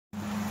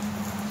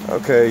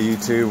Okay,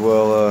 YouTube.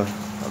 Well,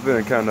 I've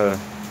been kind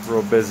of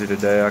real busy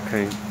today. I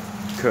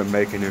couldn't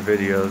make any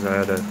videos. I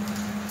had to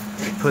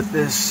put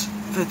this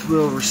fifth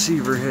wheel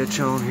receiver hitch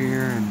on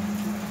here, and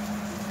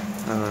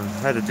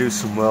had to do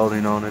some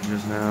welding on it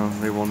just now.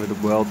 They wanted to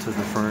weld to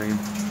the frame.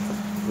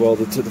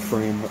 Welded to the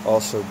frame,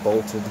 also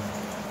bolted.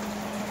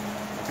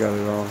 Got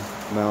it all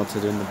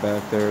mounted in the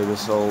back there.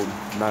 This old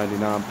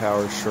 99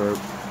 power stroke.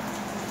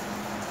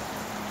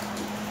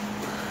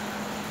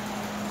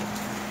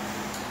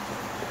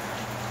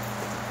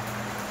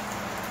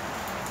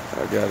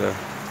 I gotta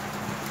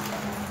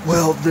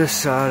weld this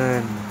side,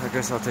 and I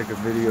guess I'll take a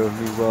video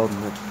of me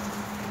welding it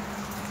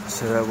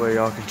so that way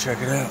y'all can check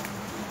it out.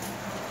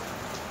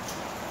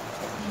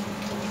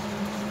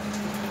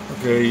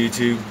 Okay,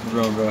 YouTube,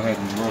 we're gonna go ahead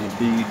and run a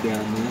bead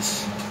down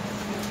this.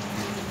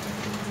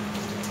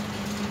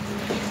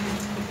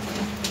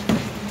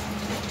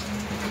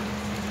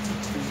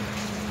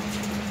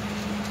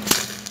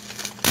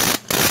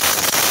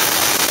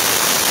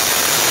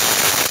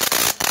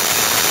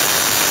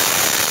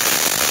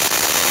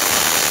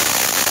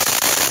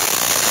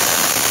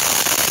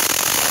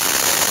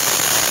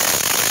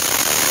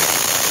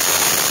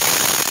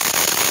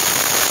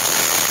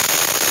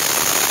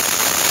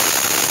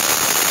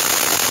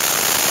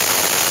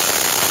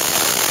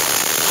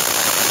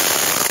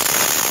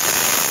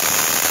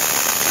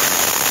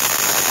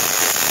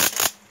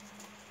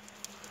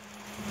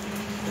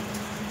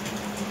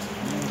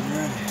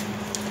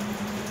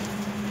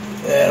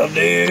 That'll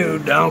do,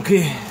 donkey.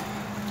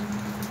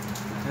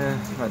 Yeah,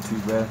 not too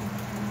bad.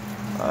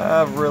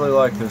 I really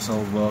like this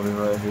old welder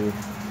right here.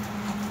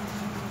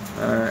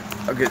 Alright,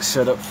 I'll get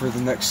set up for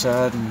the next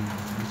side.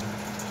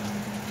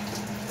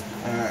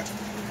 Alright,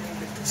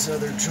 get this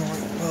other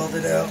joint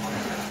welded out.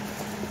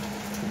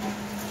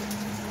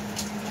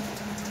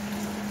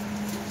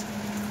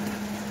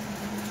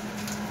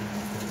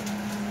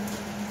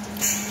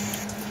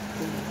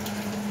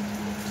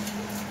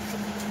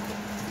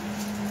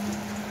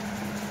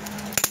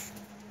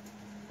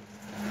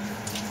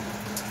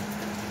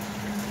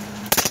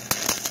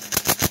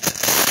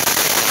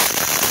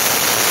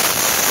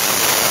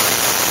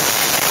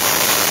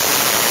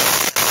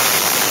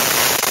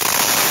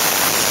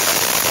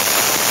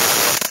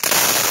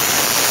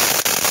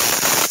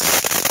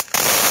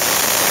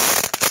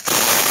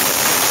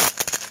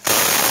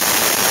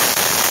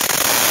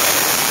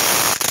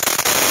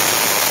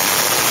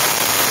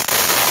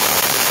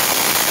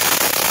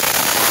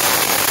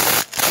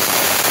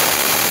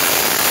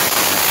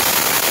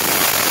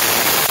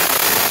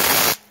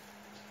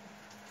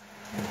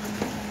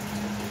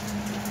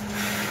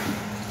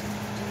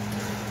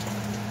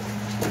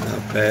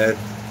 Not bad.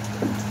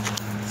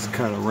 Just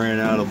kind of ran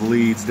out of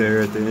leads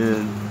there at the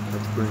end.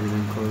 Let's bring it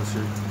in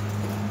closer.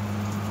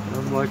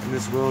 I'm liking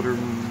this welder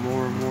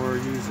more and more I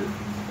use it.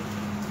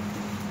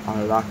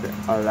 I like it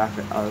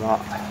a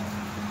lot.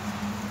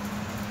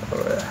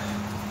 Oh yeah.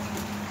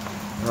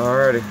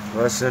 Alrighty,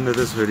 well, that's the end of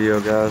this video,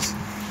 guys.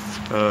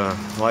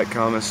 Like,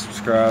 comment,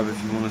 subscribe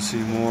if you want to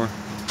see more.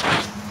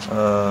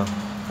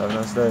 Have a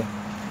nice day.